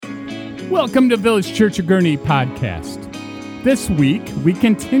Welcome to Village Church of Gurnee podcast. This week, we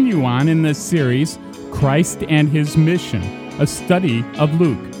continue on in the series, Christ and His Mission, a study of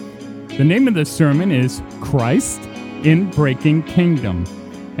Luke. The name of the sermon is Christ in Breaking Kingdom,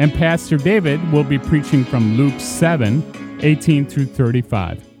 and Pastor David will be preaching from Luke 7, 18 through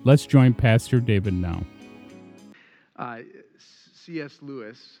 35. Let's join Pastor David now. C.S.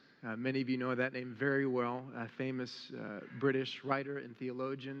 Lewis, many of you know that name very well, a famous British writer and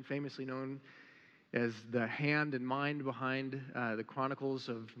theologian, famously known as the hand and mind behind the Chronicles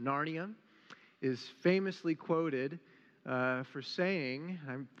of Narnia, is famously quoted for saying,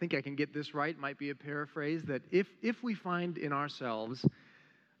 I think I can get this right, might be a paraphrase, that if we find in ourselves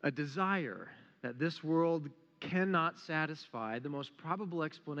a desire that this world cannot satisfy, the most probable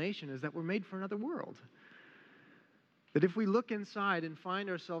explanation is that we're made for another world. That if we look inside and find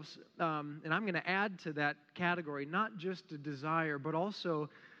ourselves, and I'm going to add to that category, not just a desire, but also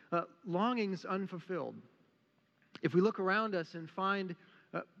longings unfulfilled. If we look around us and find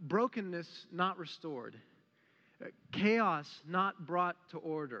brokenness not restored, chaos not brought to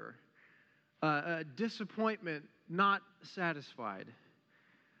order, disappointment not satisfied,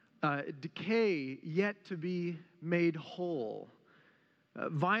 decay yet to be made whole,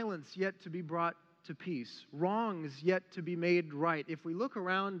 violence yet to be brought to peace, wrongs yet to be made right. If we look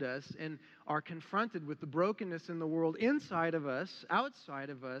around us and are confronted with the brokenness in the world inside of us,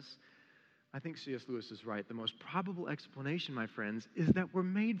 outside of us, I think C.S. Lewis is right. The most probable explanation, my friends, is that we're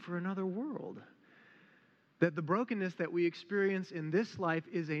made for another world. That the brokenness that we experience in this life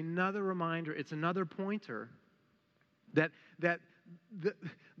is another reminder, it's another pointer that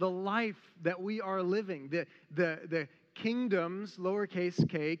the life that we are living, the kingdoms, lowercase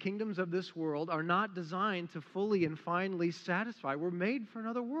k, kingdoms of this world are not designed to fully and finally satisfy. We're made for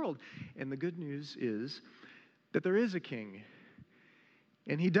another world. And the good news is that there is a king,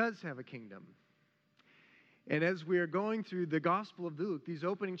 and he does have a kingdom. And as we are going through the Gospel of Luke, these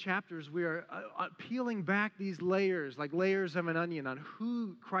opening chapters, we are peeling back these layers, like layers of an onion, on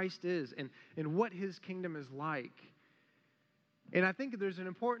who Christ is and what his kingdom is like. And I think there's an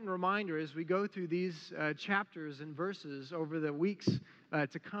important reminder as we go through these chapters and verses over the weeks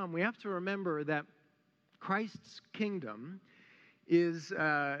to come. We have to remember that Christ's kingdom is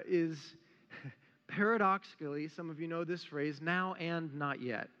paradoxically, some of you know this phrase, now and not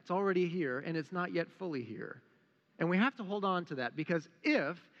yet. It's already here, and it's not yet fully here. And we have to hold on to that, because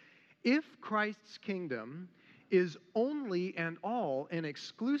if Christ's kingdom is only and all and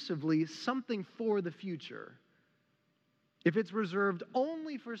exclusively something for the future, if it's reserved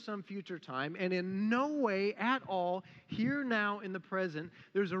only for some future time and in no way at all here now in the present,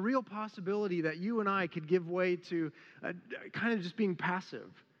 there's a real possibility that you and I could give way to kind of just being passive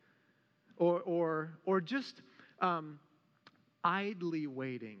or just idly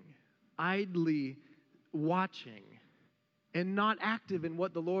waiting, idly watching, and not active in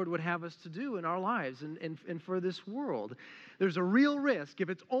what the Lord would have us to do in our lives and for this world. There's a real risk. If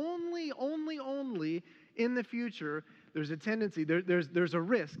it's only in the future, there's a tendency, there's a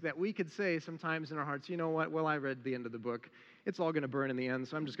risk that we could say sometimes in our hearts, you know what, well, I read the end of the book. It's all going to burn in the end,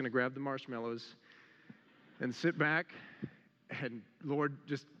 so I'm just going to grab the marshmallows and sit back and, Lord,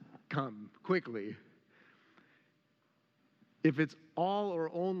 just come quickly. If it's all or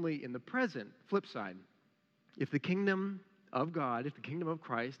only in the present, flip side, if the kingdom of God, if the kingdom of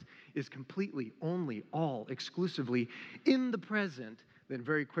Christ is completely, only, all, exclusively in the present, then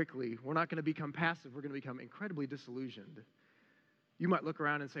very quickly, we're not going to become passive, we're going to become incredibly disillusioned. You might look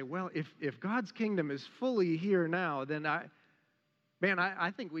around and say, well, if God's kingdom is fully here now, then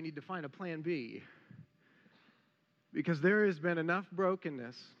I think we need to find a plan B. Because there has been enough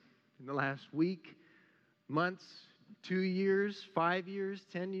brokenness in the last week, months, 2 years, 5 years,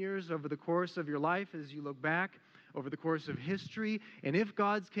 10 years, over the course of your life as you look back, over the course of history. And if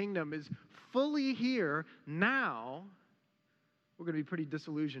God's kingdom is fully here now, we're going to be pretty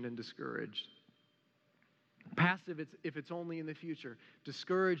disillusioned and discouraged. Passive if it's only in the future.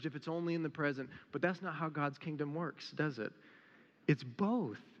 Discouraged if it's only in the present. But that's not how God's kingdom works, does it? It's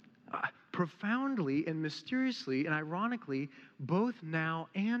both. Profoundly and mysteriously and ironically, both now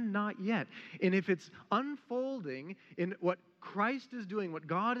and not yet. And if it's unfolding in what Christ is doing, what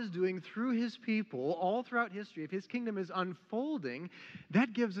God is doing through his people all throughout history, if his kingdom is unfolding,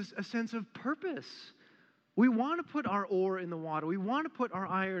 that gives us a sense of purpose. We want to put our ore in the water. We want to put our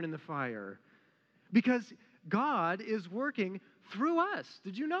iron in the fire because God is working through us.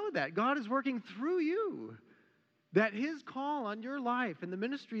 Did you know that? God is working through you. That his call on your life and the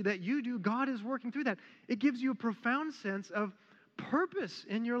ministry that you do, God is working through that. It gives you a profound sense of purpose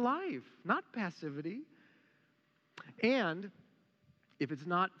in your life, not passivity. And if it's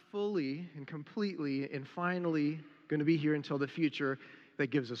not fully and completely and finally going to be here until the future, that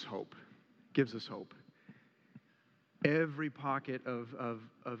gives us hope. Gives us hope. Every pocket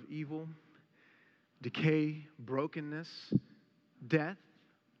of evil, decay, brokenness, death,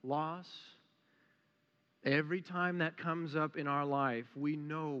 loss, every time that comes up in our life, we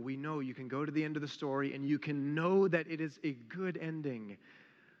know you can go to the end of the story and you can know that it is a good ending,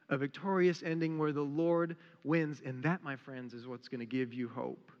 a victorious ending where the Lord wins. And that, my friends, is what's going to give you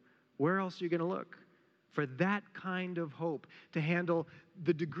hope. Where else are you going to look for that kind of hope to handle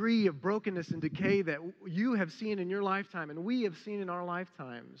the degree of brokenness and decay that you have seen in your lifetime and we have seen in our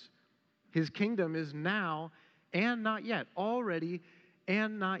lifetimes? His kingdom is now and not yet, already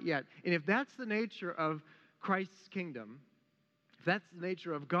and not yet. And if that's the nature of Christ's kingdom, if that's the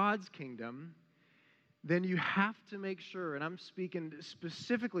nature of God's kingdom, then you have to make sure, and I'm speaking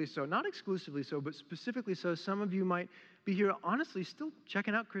specifically so, not exclusively so, but specifically so, some of you might be here honestly still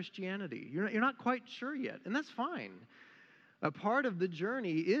checking out Christianity. You're not quite sure yet, and that's fine. A part of the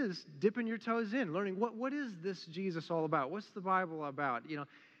journey is dipping your toes in, learning what is this Jesus all about? What's the Bible about?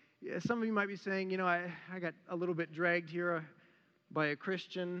 Some of you might be saying, I got a little bit dragged here by a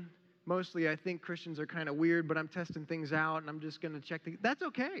Christian. Mostly I think Christians are kind of weird, but I'm testing things out, and I'm just going to check things. That's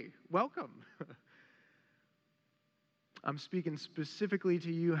okay. Welcome. I'm speaking specifically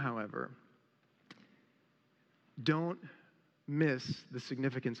to you, however. Don't miss the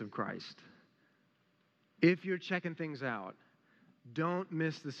significance of Christ. If you're checking things out, don't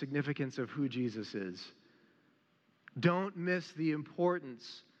miss the significance of who Jesus is. Don't miss the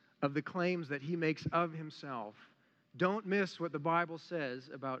importance of the claims that he makes of himself. Don't miss what the Bible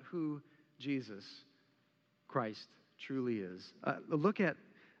says about who Jesus Christ truly is. Look at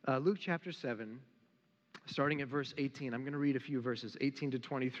Luke chapter 7, starting at verse 18. I'm going to read a few verses, 18 to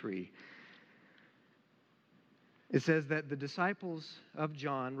 23. It says that the disciples of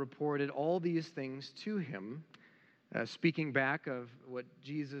John reported all these things to him, speaking back of what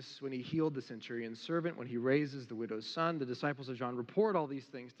Jesus, when he healed the centurion's servant, when he raises the widow's son, the disciples of John report all these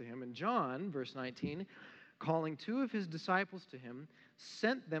things to him. And John, verse 19, calling two of his disciples to him,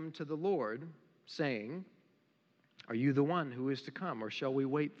 sent them to the Lord, saying, "Are you the one who is to come, or shall we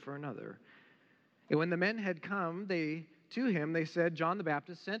wait for another?" And when the men had come to him, they said, "John the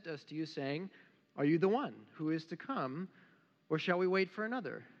Baptist sent us to you, saying, 'Are you the one who is to come, or shall we wait for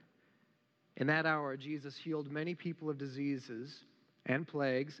another?'" In that hour, Jesus healed many people of diseases and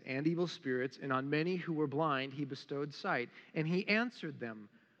plagues and evil spirits, and on many who were blind he bestowed sight. And he answered them,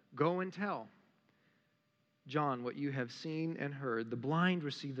 "Go and tell John what you have seen and heard. The blind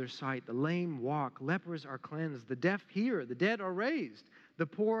receive their sight, the lame walk, lepers are cleansed, the deaf hear, the dead are raised, the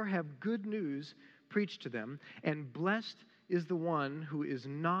poor have good news preached to them, and blessed is the one who is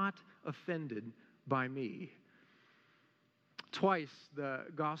not offended by me." Twice, the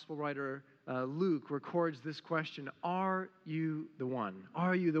gospel writer Luke records this question: are you the one?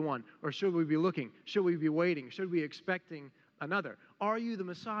 Are you the one? Or should we be looking? Should we be waiting? Should we be expecting another? Are you the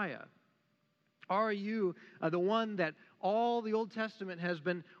Messiah? Are you the one that all the Old Testament has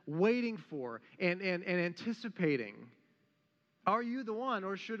been waiting for and anticipating? Are you the one,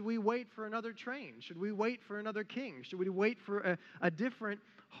 or should we wait for another train? Should we wait for another king? Should we wait for a different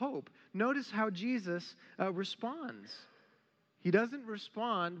hope? Notice how Jesus responds. He doesn't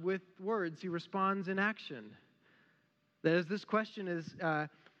respond with words. He responds in action. That as this question is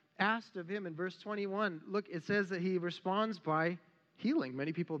asked of him in verse 21, look, it says that he responds by healing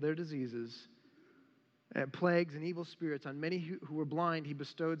many people of their diseases, plagues and evil spirits. On many who were blind, he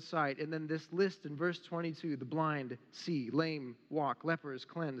bestowed sight. And then this list in verse 22, the blind see, lame walk, lepers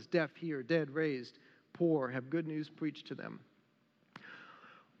cleansed, deaf hear, dead raised, poor have good news preached to them.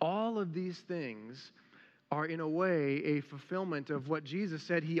 All of these things are in a way a fulfillment of what Jesus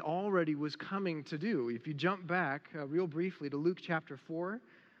said he already was coming to do. If you jump back real briefly to Luke chapter 4,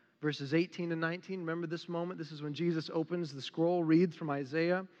 verses 18 and 19, remember this moment? This is when Jesus opens the scroll, reads from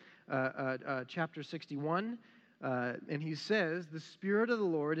Isaiah chapter 61, and he says, "The Spirit of the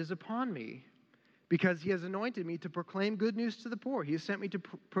Lord is upon me, because he has anointed me to proclaim good news to the poor. He has sent me to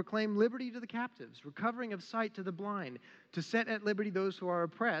proclaim liberty to the captives, recovering of sight to the blind, to set at liberty those who are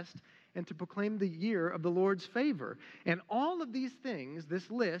oppressed, and to proclaim the year of the Lord's favor." And all of these things, this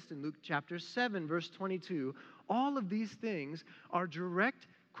list in Luke chapter 7, verse 22, all of these things are direct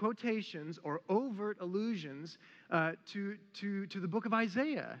quotations or overt allusions to the book of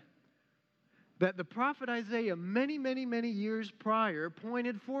Isaiah. That the prophet Isaiah, many, many, many years prior,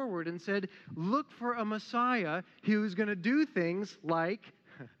 pointed forward and said, look for a Messiah who's going to do things like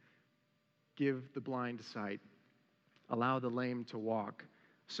give the blind sight, allow the lame to walk.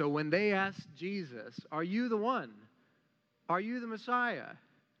 So when they asked Jesus, "Are you the one? Are you the Messiah?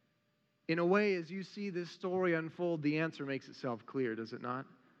 In a way, as you see this story unfold, the answer makes itself clear, does it not?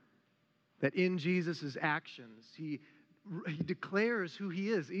 That in Jesus' actions, he declares who he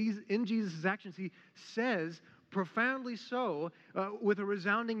is. In Jesus' actions, he says, profoundly so, with a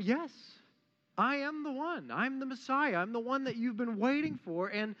resounding yes, I am the one. I'm the Messiah. I'm the one that you've been waiting for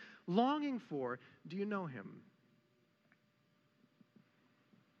and longing for. Do you know him?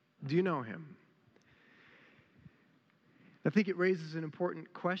 Do you know him? I think it raises an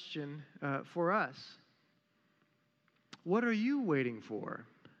important question for us. What are you waiting for?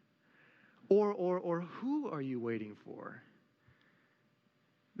 Or who are you waiting for?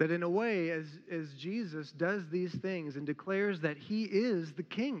 That in a way, as Jesus does these things and declares that he is the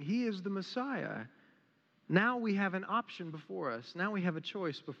King, he is the Messiah, now we have an option before us. Now we have a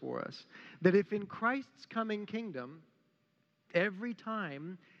choice before us. That if in Christ's coming kingdom, every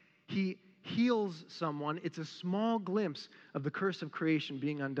time he heals someone, it's a small glimpse of the curse of creation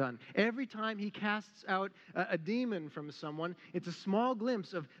being undone. Every time he casts out a demon from someone, it's a small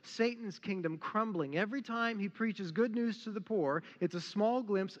glimpse of Satan's kingdom crumbling. Every time he preaches good news to the poor, it's a small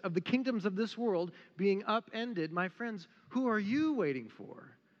glimpse of the kingdoms of this world being upended. My friends, who are you waiting for?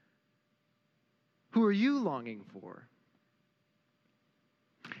 Who are you longing for?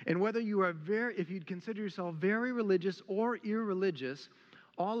 And whether you are if you'd consider yourself very religious or irreligious,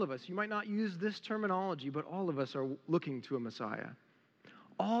 all of us, you might not use this terminology, but all of us are looking to a Messiah.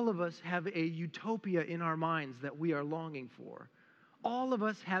 All of us have a utopia in our minds that we are longing for. All of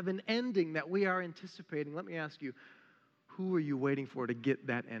us have an ending that we are anticipating. Let me ask you, who are you waiting for to get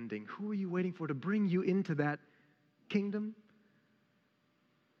that ending? Who are you waiting for to bring you into that kingdom?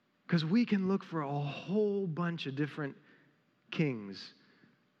 Because we can look for a whole bunch of different kings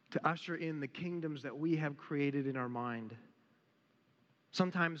to usher in the kingdoms that we have created in our mind.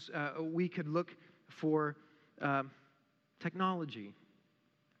 Sometimes we could look for technology.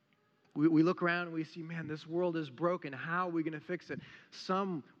 We look around and we see, man, this world is broken. How are we going to fix it?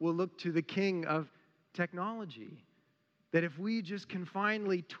 Some will look to the king of technology. That if we just can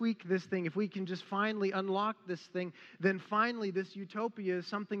finally tweak this thing, if we can just finally unlock this thing, then finally this utopia is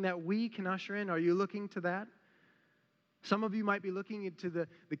something that we can usher in. Are you looking to that? Some of you might be looking into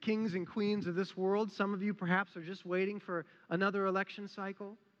the kings and queens of this world. Some of you perhaps are just waiting for another election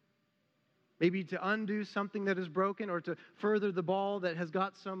cycle. Maybe to undo something that is broken or to further the ball that has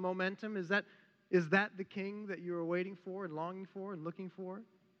got some momentum. Is that the king that you are waiting for and longing for and looking for?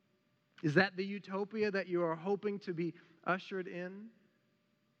 Is that the utopia that you are hoping to be ushered in?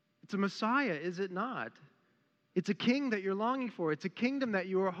 It's a Messiah, is it not? It's a king that you're longing for. It's a kingdom that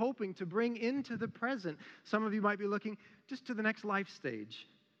you are hoping to bring into the present. Some of you might be looking just to the next life stage.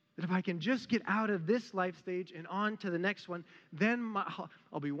 That if I can just get out of this life stage and on to the next one, then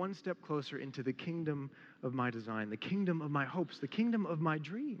I'll be one step closer into the kingdom of my design, the kingdom of my hopes, the kingdom of my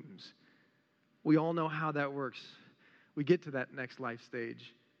dreams. We all know how that works. We get to that next life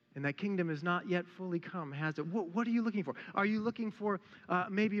stage, and that kingdom is not yet fully come, has it? What are you looking for? Are you looking for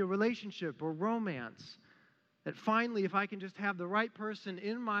maybe a relationship or romance? That finally, if I can just have the right person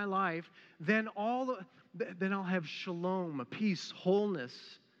in my life, then I'll have shalom, peace, wholeness.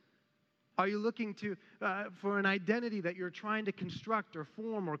 Are you looking for an identity that you're trying to construct or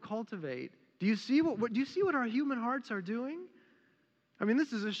form or cultivate? Do you see what our human hearts are doing? I mean,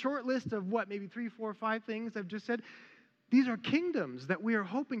 this is a short list of maybe 3, 4, 5 things I've just said. These are kingdoms that we are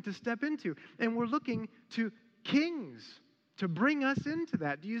hoping to step into, and we're looking to kings to bring us into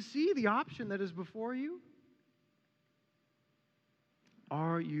that. Do you see the option that is before you?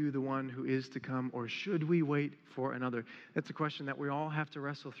 Are you the one who is to come, or should we wait for another? That's a question that we all have to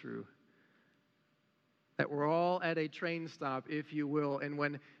wrestle through. That we're all at a train stop, if you will, and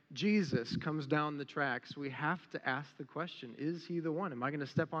when Jesus comes down the tracks, we have to ask the question, is he the one? Am I going to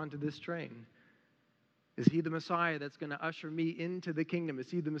step onto this train? Is he the Messiah that's going to usher me into the kingdom? Is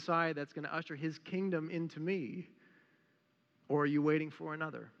he the Messiah that's going to usher his kingdom into me? Or are you waiting for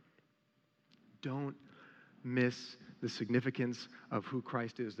another? Don't miss the significance of who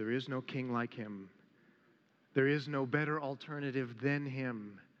Christ is. There is no king like him. There is no better alternative than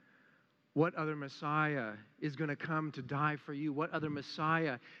him. What other Messiah is going to come to die for you? What other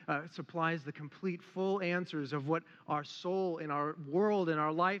Messiah supplies the complete, full answers of what our soul and our world and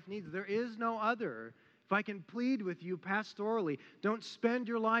our life needs? There is no other. If I can plead with you pastorally, don't spend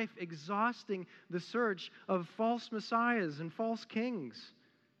your life exhausting the search of false messiahs and false kings.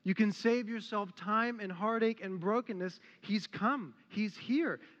 You can save yourself time and heartache and brokenness. He's come. He's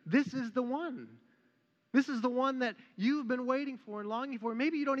here. This is the one. This is the one that you've been waiting for and longing for.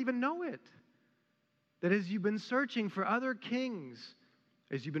 Maybe you don't even know it. That as you've been searching for other kings,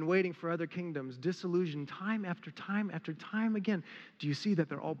 as you've been waiting for other kingdoms, disillusioned time after time after time again, do you see that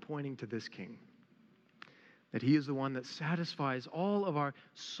they're all pointing to this King? That He is the one that satisfies all of our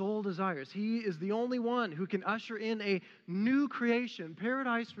soul desires. He is the only one who can usher in a new creation,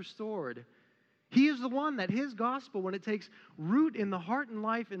 paradise restored. He is the one that His gospel, when it takes root in the heart and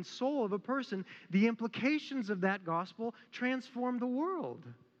life and soul of a person, the implications of that gospel transform the world.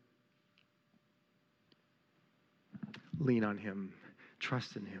 Lean on Him.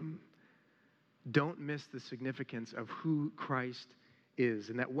 Trust in Him. Don't miss the significance of who Christ is,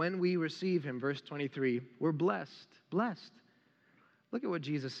 and that when we receive Him, verse 23, we're blessed. Blessed. Look at what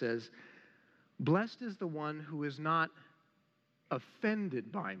Jesus says. Blessed is the one who is not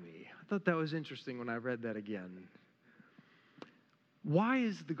offended by me. I thought that was interesting when I read that again. Why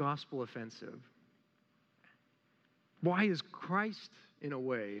is the gospel offensive? Why is Christ, in a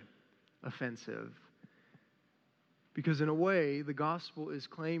way, offensive? Because in a way, the gospel is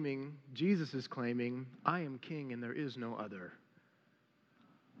claiming, Jesus is claiming, I am king and there is no other.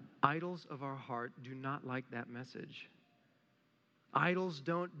 Idols of our heart do not like that message. Idols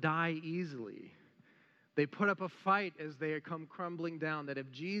don't die easily. They put up a fight as they come crumbling down, that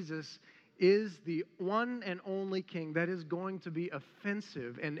if Jesus is the one and only king, that is going to be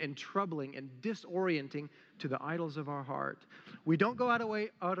offensive and troubling and disorienting to the idols of our heart. We don't go out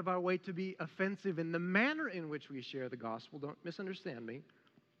of our way to be offensive in the manner in which we share the gospel. Don't misunderstand me.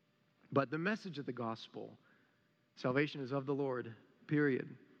 But the message of the gospel, salvation is of the Lord, period.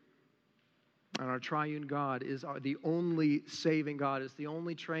 And our triune God is the only saving God. It's the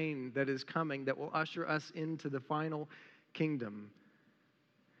only train that is coming that will usher us into the final kingdom.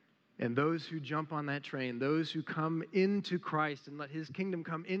 And those who jump on that train, those who come into Christ and let His kingdom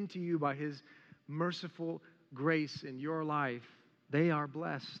come into you by His merciful grace in your life, they are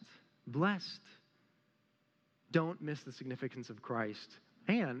blessed. Blessed. Don't miss the significance of Christ.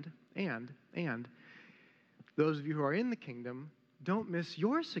 And those of you who are in the kingdom, don't miss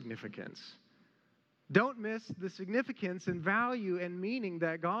your significance. Don't miss the significance and value and meaning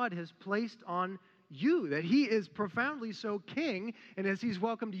that God has placed on you, that He is profoundly so king, and as He's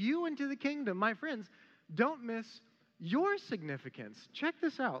welcomed you into the kingdom, my friends, don't miss your significance. Check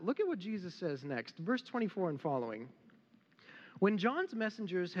this out. Look at what Jesus says next, verse 24 and following. When John's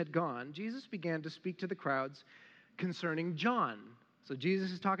messengers had gone, Jesus began to speak to the crowds concerning John. So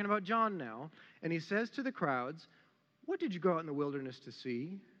Jesus is talking about John now, and He says to the crowds, what did you go out in the wilderness to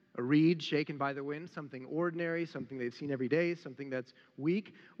see? A reed shaken by the wind, something ordinary, something they've seen every day, something that's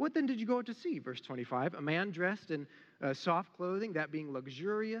weak. What then did you go out to see? Verse 25, a man dressed in soft clothing, that being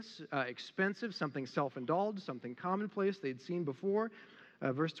luxurious, expensive, something self-indulged, something commonplace they'd seen before.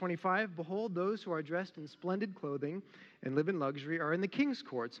 Verse 25, behold, those who are dressed in splendid clothing and live in luxury are in the king's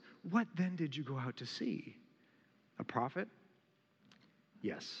courts. What then did you go out to see? A prophet?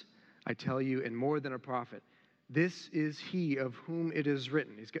 Yes, I tell you, and more than a prophet. This is he of whom it is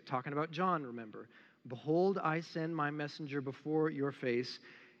written. He's talking about John, remember. Behold, I send my messenger before your face,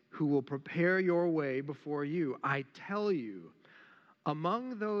 who will prepare your way before you. I tell you,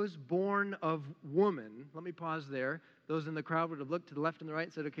 among those born of woman, let me pause there. Those in the crowd would have looked to the left and the right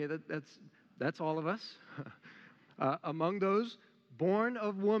and said, okay, that's all of us. Among those born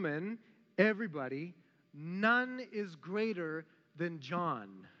of woman, everybody, none is greater than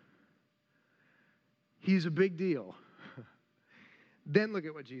John. He's a big deal. Then look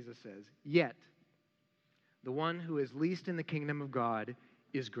at what Jesus says. Yet, the one who is least in the kingdom of God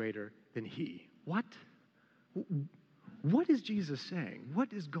is greater than he. What? What is Jesus saying?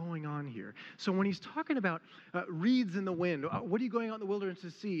 What is going on here? So when He's talking about reeds in the wind, what are you going out in the wilderness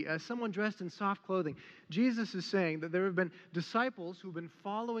to see? Someone dressed in soft clothing. Jesus is saying that there have been disciples who've been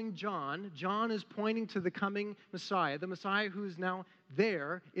following John. John is pointing to the coming Messiah, the Messiah who's now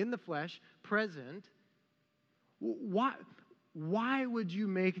there in the flesh, present. Why would you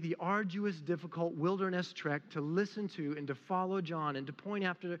make the arduous, difficult wilderness trek to listen to and to follow John and to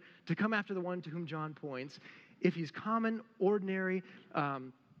come after the one to whom John points, if he's common, ordinary,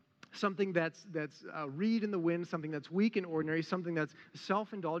 something that's a reed in the wind, something that's weak and ordinary, something that's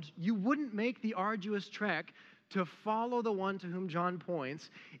self-indulged? You wouldn't make the arduous trek to follow the one to whom John points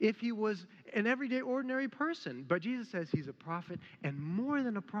if he was an everyday, ordinary person. But Jesus says he's a prophet, and more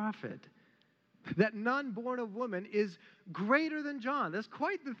than a prophet. That none born of woman is greater than John. That's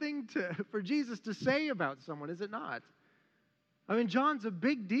quite the thing for Jesus to say about someone, is it not? I mean, John's a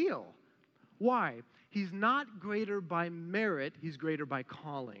big deal. Why? He's not greater by merit, he's greater by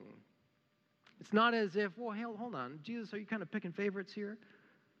calling. It's not as if, well, hell, hold on, Jesus, are you kind of picking favorites here?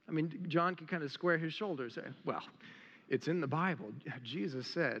 I mean, John can kind of square his shoulders. Well, it's in the Bible. Jesus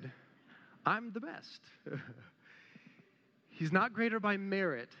said, I'm the best. He's not greater by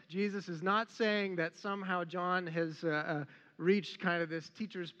merit. Jesus is not saying that somehow John has reached kind of this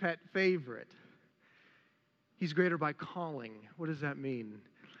teacher's pet favorite. He's greater by calling. What does that mean?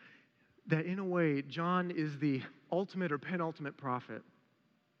 That in a way, John is the ultimate or penultimate prophet.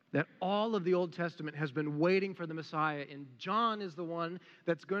 That all of the Old Testament has been waiting for the Messiah, and John is the one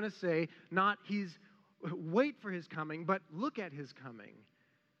that's going to say, not wait for his coming, but look at his coming.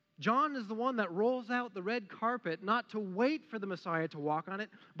 John is the one that rolls out the red carpet, not to wait for the Messiah to walk on it,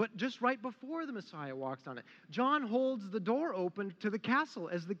 but just right before the Messiah walks on it. John holds the door open to the castle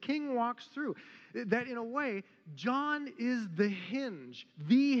as the king walks through. That in a way, John is the hinge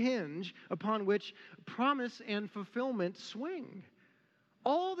upon which promise and fulfillment swing.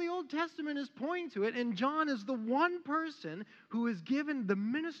 All the Old Testament is pointing to it, and John is the one person who is given the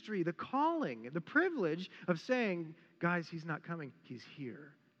ministry, the calling, the privilege of saying, guys, he's not coming, he's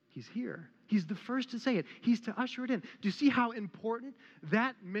here. He's here. He's the first to say it. He's to usher it in. Do you see how important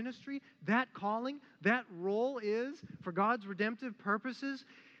that ministry, that calling, that role is for God's redemptive purposes?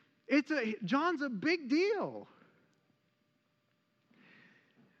 John's a big deal.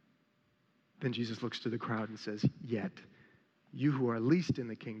 Then Jesus looks to the crowd and says, yet, you who are least in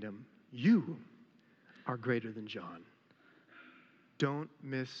the kingdom, you are greater than John. Don't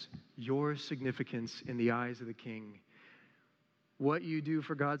miss your significance in the eyes of the King. What you do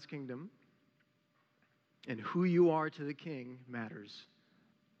for God's kingdom and who you are to the King matters.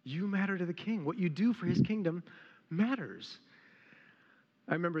 You matter to the King. What you do for his kingdom matters.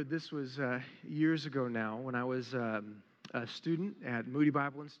 I remember this was years ago now when I was a student at Moody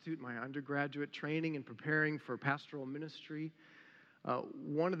Bible Institute, my undergraduate training and preparing for pastoral ministry.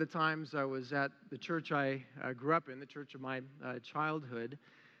 One of the times I was at the church I grew up in, the church of my childhood,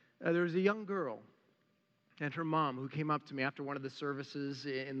 there was a young girl and her mom who came up to me after one of the services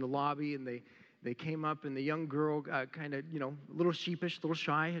in the lobby, and they came up, and the young girl kind of, a little sheepish, a little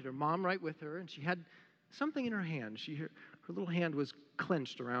shy, had her mom right with her, and she had something in her hand. Her little hand was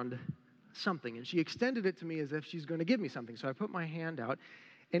clenched around something, and she extended it to me as if she's going to give me something. So I put my hand out,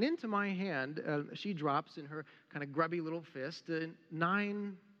 and into my hand, she drops in her kind of grubby little fist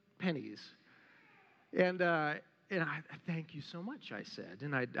 9 pennies. And I thank you so much, I said.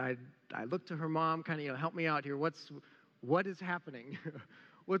 And I looked to her mom, kind of, help me out here. What is happening?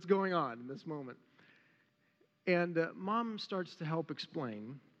 What's going on in this moment? And Mom starts to help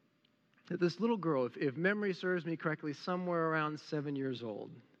explain that this little girl, if memory serves me correctly, somewhere around 7 years old,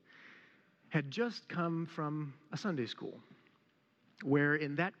 had just come from a Sunday school where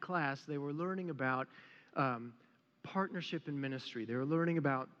in that class they were learning about partnership in ministry. They were learning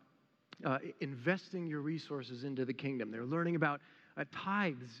about investing your resources into the kingdom. They were learning about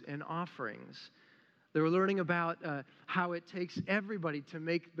tithes and offerings. They were learning about how it takes everybody to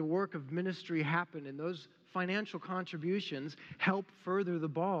make the work of ministry happen, and those financial contributions help further the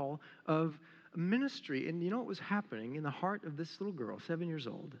ball of ministry. And you know what was happening in the heart of this little girl, 7 years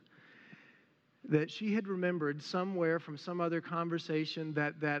old? That she had remembered somewhere from some other conversation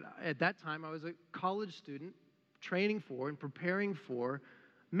that at that time I was a college student training for and preparing for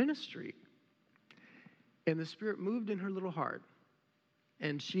ministry. And the Spirit moved in her little heart.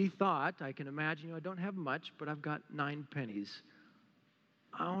 And she thought, I can imagine, I don't have much, but I've got 9 pennies.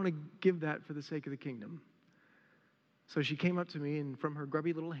 I want to give that for the sake of the kingdom. So she came up to me and from her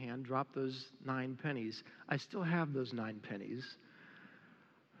grubby little hand dropped those 9 pennies. I still have those 9 pennies.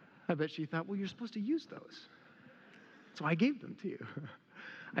 I bet she thought, well, you're supposed to use those. So I gave them to you.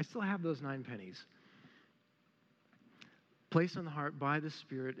 I still have those 9 pennies. Placed on the heart by the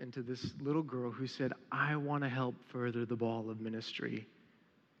Spirit into this little girl who said, I want to help further the ball of ministry.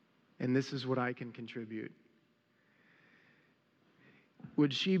 And this is what I can contribute.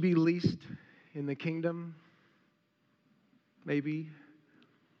 Would she be least in the kingdom? Maybe.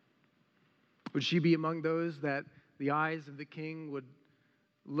 Would she be among those that the eyes of the King would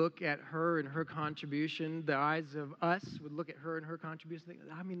look at her and her contribution? The eyes of us would look at her and her contribution. Think,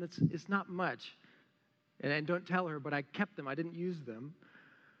 I mean, it's not much. And don't tell her, but I kept them. I didn't use them.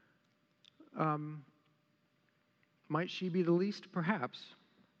 Might she be the least? Perhaps.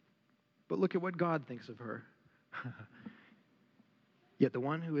 But look at what God thinks of her. Yet the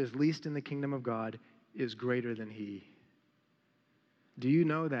one who is least in the kingdom of God is greater than he. Do you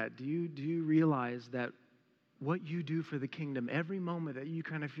know that? Do you realize that what you do for the kingdom, every moment that you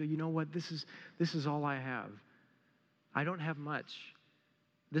kind of feel, you know what, this is all I have. I don't have much.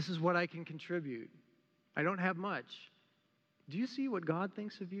 This is what I can contribute. I don't have much. Do you see what God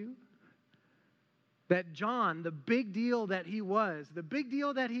thinks of you? That John, the big deal that he was, the big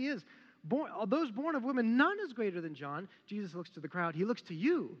deal that he is, those born of women, none is greater than John. Jesus looks to the crowd. He looks to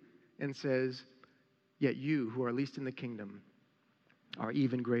you and says, yet you who are least in the kingdom, are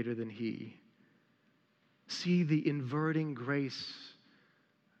even greater than he. See the inverting grace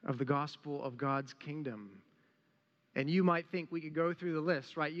of the gospel of God's kingdom. And you might think we could go through the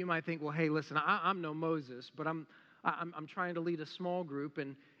list, right? You might think, well, hey, listen, I'm no Moses, but I'm trying to lead a small group,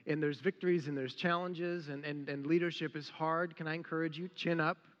 and there's victories and there's challenges, and leadership is hard. Can I encourage you? Chin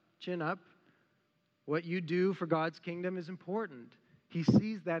up, chin up. What you do for God's kingdom is important. He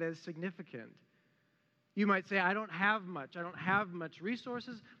sees that as significant. You might say, I don't have much. I don't have much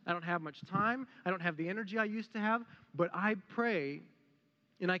resources. I don't have much time. I don't have the energy I used to have. But I pray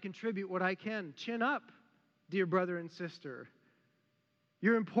and I contribute what I can. Chin up, dear brother and sister.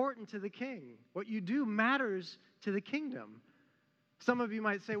 You're important to the King. What you do matters to the kingdom. Some of you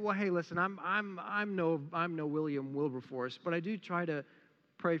might say, well, hey, listen, I'm no William Wilberforce, but I do try to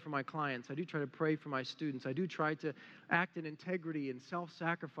pray for my clients. I do try to pray for my students. I do try to act in integrity and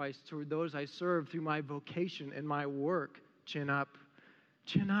self-sacrifice toward those I serve through my vocation and my work. Chin up.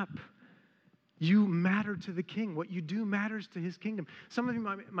 Chin up. You matter to the King. What you do matters to his kingdom. Some of you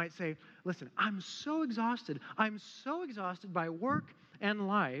might say, listen, I'm so exhausted. I'm so exhausted by work and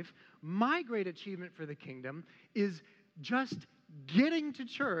life. My great achievement for the kingdom is just getting to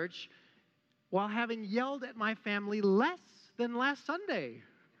church while having yelled at my family less than last Sunday.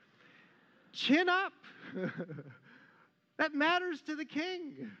 Chin up. That matters to the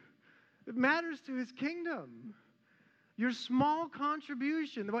King. It matters to his kingdom. Your small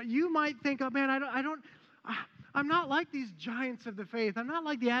contribution, what you might think, oh man, I'm not like these giants of the faith. I'm not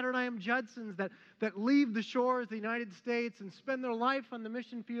like the Adoniram Judsons that leave the shores of the United States and spend their life on the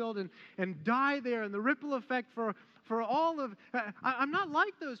mission field and die there, and the ripple effect for all of, I'm not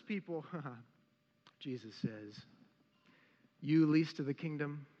like those people. Jesus says, you least of the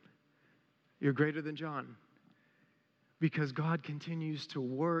kingdom, you're greater than John. Because God continues to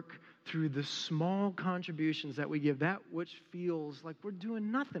work through the small contributions that we give, that which feels like we're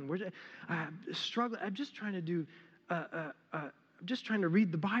doing nothing. We're struggling. I'm just trying to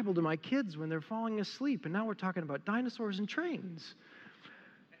read the Bible to my kids when they're falling asleep, and now we're talking about dinosaurs and trains.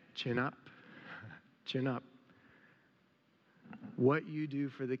 Chin up. Chin up. What you do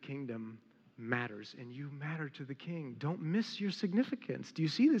for the kingdom matters, and you matter to the King. Don't miss your significance. Do you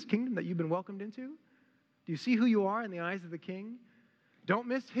see this kingdom that you've been welcomed into? Do you see who you are in the eyes of the King? Don't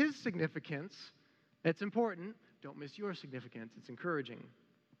miss his significance. It's important. Don't miss your significance. It's encouraging.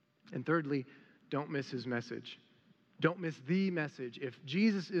 And thirdly, don't miss his message. Don't miss the message. If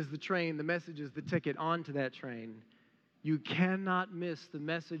Jesus is the train, the message is the ticket onto that train. You cannot miss the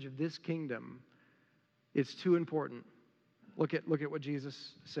message of this kingdom. It's too important. Look at what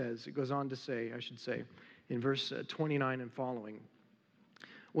Jesus says. It goes on to say, in verse 29 and following.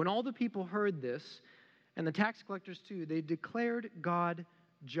 When all the people heard this, and the tax collectors too, they declared God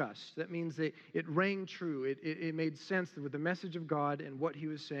just. That means that it rang true. It made sense with the message of God and what he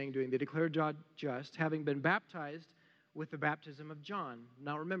was saying, doing. They declared God just, having been baptized with the baptism of John.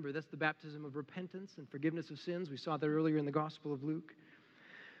 Now remember, that's the baptism of repentance and forgiveness of sins. We saw that earlier in the Gospel of Luke.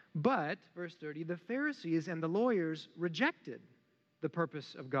 But, verse 30, the Pharisees and the lawyers rejected the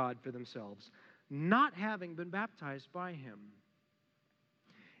purpose of God for themselves, not having been baptized by him.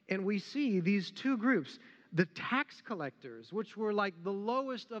 And we see these two groups, the tax collectors, which were like the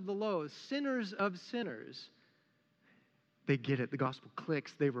lowest of the low, sinners of sinners. They get it. The gospel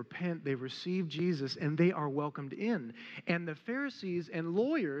clicks. They repent. They receive Jesus, and they are welcomed in. And the Pharisees and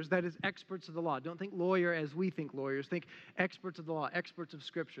lawyers, that is, experts of the law. Don't think lawyer as we think lawyers. Think experts of the law, experts of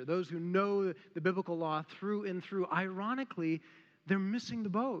Scripture, those who know the biblical law through and through. Ironically, they're missing the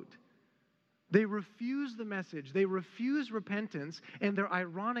boat. They refuse the message. They refuse repentance, and they're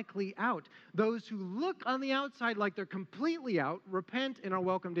ironically out. Those who look on the outside like they're completely out, repent and are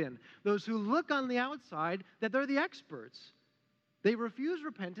welcomed in. Those who look on the outside that they're the experts, they refuse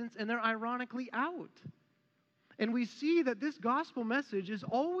repentance, and they're ironically out. And we see that this gospel message has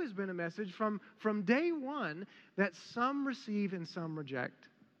always been a message from day one that some receive and some reject.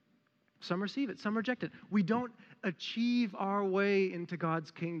 Some receive it, some reject it. We don't achieve our way into God's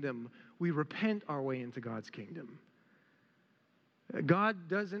kingdom. We repent our way into God's kingdom. God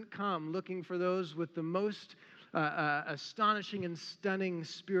doesn't come looking for those with the most astonishing and stunning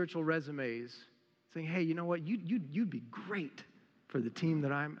spiritual resumes, saying, hey, you know what, you'd be great for the team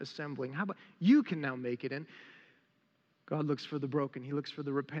that I'm assembling. How about you can now make it in? God looks for the broken. He looks for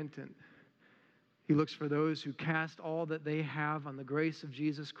the repentant. He looks for those who cast all that they have on the grace of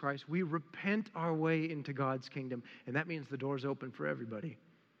Jesus Christ. We repent our way into God's kingdom, and that means the door's open for everybody.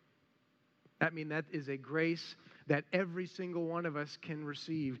 That is a grace that every single one of us can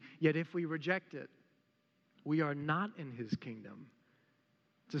receive. Yet if we reject it, we are not in his kingdom.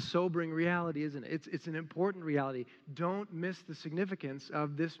 It's a sobering reality, isn't it? It's an important reality. Don't miss the significance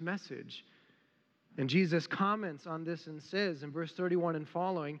of this message. And Jesus comments on this and says in verse 31 and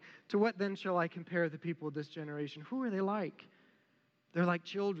following, "To what then shall I compare the people of this generation? Who are they like? They're like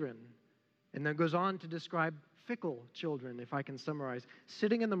children." And then goes on to describe fickle children, if I can summarize,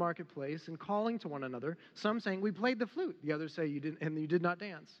 sitting in the marketplace and calling to one another, some saying, "We played the flute." The others say, "You did not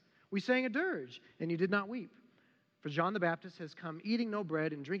dance. We sang a dirge, and you did not weep. For John the Baptist has come eating no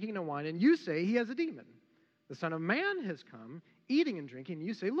bread and drinking no wine, and you say he has a demon. The Son of Man has come eating and drinking, and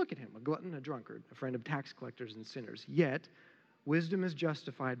you say, look at him, a glutton, a drunkard, a friend of tax collectors and sinners. Yet wisdom is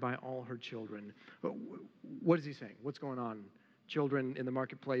justified by all her children." What is he saying? What's going on? Children in the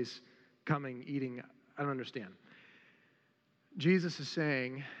marketplace coming, eating. I don't understand. Jesus is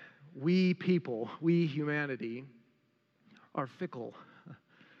saying, we people, we humanity, are fickle.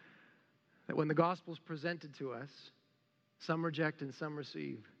 That when the gospel is presented to us, some reject and some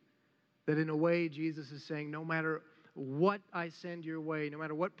receive. That in a way, Jesus is saying, no matter what I send your way, no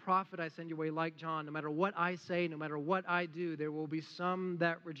matter what prophet I send your way like John, no matter what I say, no matter what I do, there will be some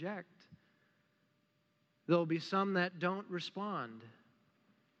that reject. There will be some that don't respond.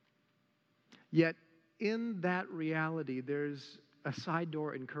 Yet in that reality, there's a side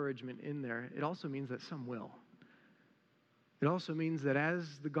door encouragement in there. It also means that some will. It also means that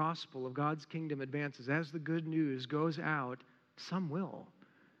as the gospel of God's kingdom advances, as the good news goes out, some will.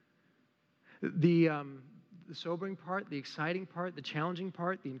 The sobering part, the exciting part, the challenging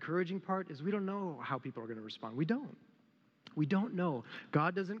part, the encouraging part is we don't know how people are going to respond. We don't. We don't know.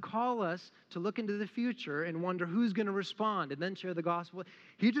 God doesn't call us to look into the future and wonder who's going to respond and then share the gospel.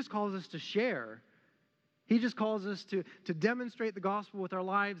 He just calls us to share. He just calls us to demonstrate the gospel with our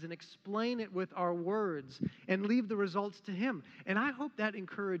lives and explain it with our words and leave the results to Him. And I hope that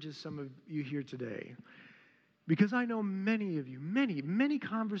encourages some of you here today. Because I know many of you, many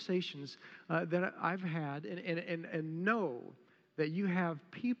conversations that I've had and know that you have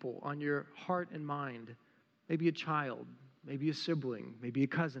people on your heart and mind, maybe a child, maybe a sibling, maybe a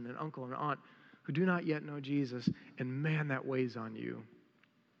cousin, an uncle, an aunt, who do not yet know Jesus, and man, that weighs on you.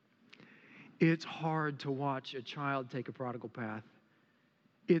 It's hard to watch a child take a prodigal path.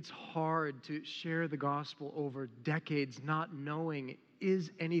 It's hard to share the gospel over decades not knowing,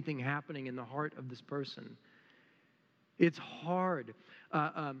 is anything happening in the heart of this person? It's hard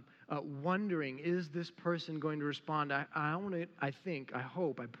wondering, is this person going to respond? I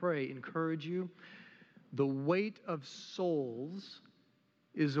hope, I pray, encourage you. The weight of souls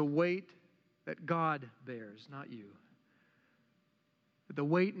is a weight that God bears, not you. The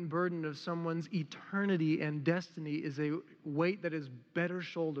weight and burden of someone's eternity and destiny is a weight that is better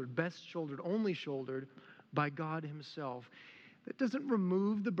shouldered, best shouldered, only shouldered by God Himself. That doesn't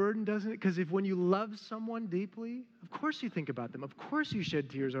remove the burden, doesn't it? Because when you love someone deeply, of course you think about them. Of course you shed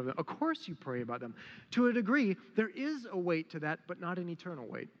tears over them. Of course you pray about them. To a degree, there is a weight to that, but not an eternal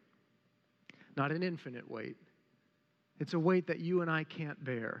weight. Not an infinite weight. It's a weight that you and I can't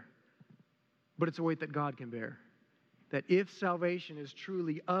bear. But it's a weight that God can bear. That if salvation is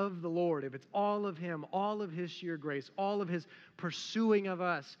truly of the Lord, if it's all of Him, all of His sheer grace, all of His pursuing of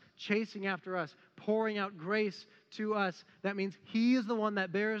us, chasing after us, pouring out grace to us, that means He is the one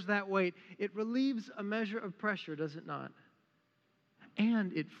that bears that weight. It relieves a measure of pressure, does it not?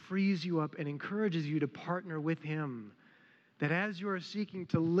 And it frees you up and encourages you to partner with Him. That as you are seeking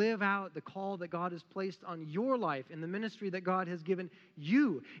to live out the call that God has placed on your life in the ministry that God has given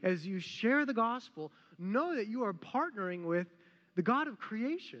you, as you share the gospel, know that you are partnering with the God of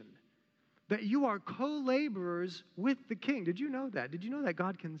creation, that you are co-laborers with the King. Did you know that? Did you know that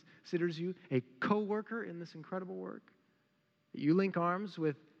God considers you a co-worker in this incredible work? That you link arms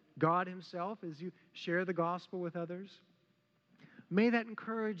with God Himself as you share the gospel with others? May that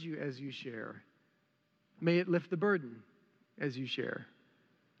encourage you as you share. May it lift the burden as you share.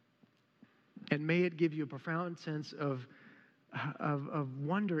 And may it give you a profound sense of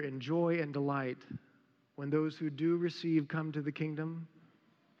wonder and joy and delight when those who do receive come to the kingdom.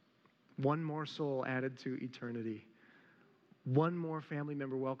 One more soul added to eternity. One more family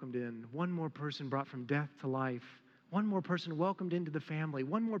member welcomed in. One more person brought from death to life. One more person welcomed into the family.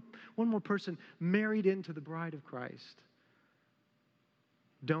 One more person married into the bride of Christ.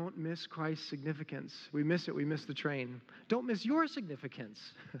 Don't miss Christ's significance. We miss it, we miss the train. Don't miss your significance.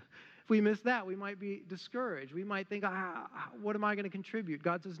 If we miss that, we might be discouraged. We might think, what am I going to contribute?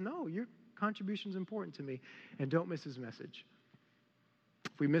 God says, no, your contribution is important to me. And don't miss His message.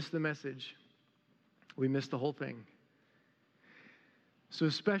 If we miss the message, we miss the whole thing. So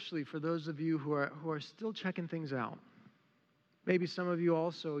especially for those of you who are still checking things out, maybe some of you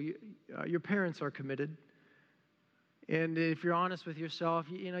also, your parents are committed. And if you're honest with yourself,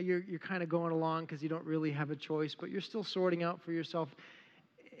 you're kind of going along because you don't really have a choice, but you're still sorting out for yourself,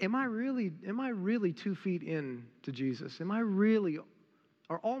 am I really 2 feet in to Jesus?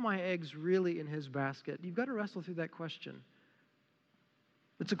 Are all my eggs really in his basket? You've got to wrestle through that question.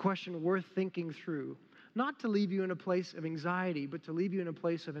 It's a question worth thinking through. Not to leave you in a place of anxiety, but to leave you in a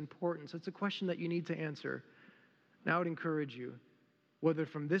place of importance. It's a question that you need to answer. And I would encourage you, whether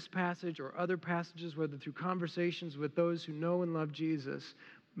from this passage or other passages, whether through conversations with those who know and love Jesus,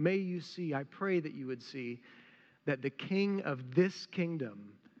 may you see, I pray that you would see, that the King of this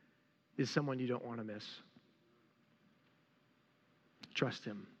kingdom is someone you don't want to miss. Trust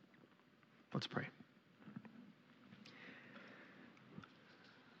him. Let's pray.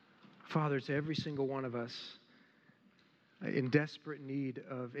 Father, to every single one of us in desperate need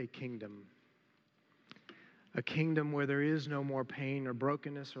of a kingdom where there is no more pain or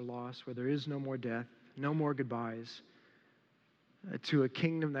brokenness or loss, where there is no more death, no more goodbyes, to a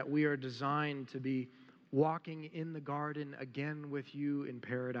kingdom that we are designed to be walking in the garden again with you in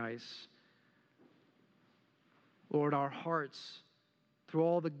paradise. Lord, our hearts, through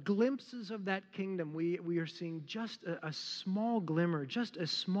all the glimpses of that kingdom, we are seeing just a small glimmer, just a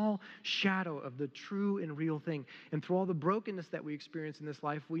small shadow of the true and real thing. And through all the brokenness that we experience in this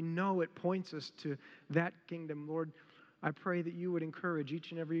life, we know it points us to that kingdom. Lord, I pray that you would encourage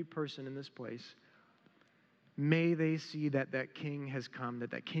each and every person in this place. May they see that that King has come,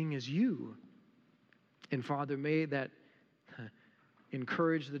 that that King is you. And Father, may that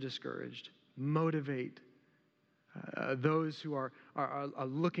encourage the discouraged, motivate those who are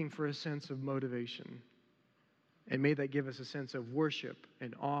looking for a sense of motivation. And may that give us a sense of worship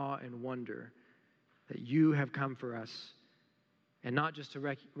and awe and wonder that you have come for us, and not just to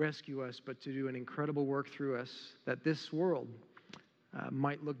rescue us, but to do an incredible work through us, that this world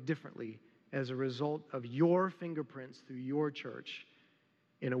might look differently as a result of your fingerprints through your church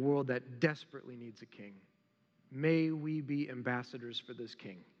in a world that desperately needs a king. May we be ambassadors for this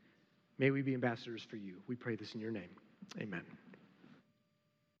King. May we be ambassadors for you. We pray this in your name. Amen.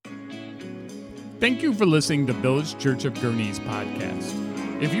 Thank you for listening to Village Church of Gurney's podcast.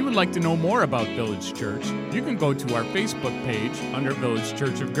 If you would like to know more about Village Church, you can go to our Facebook page under Village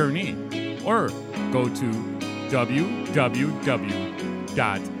Church of Gurney, or go to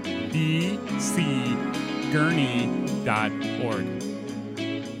www.vcgurney.org.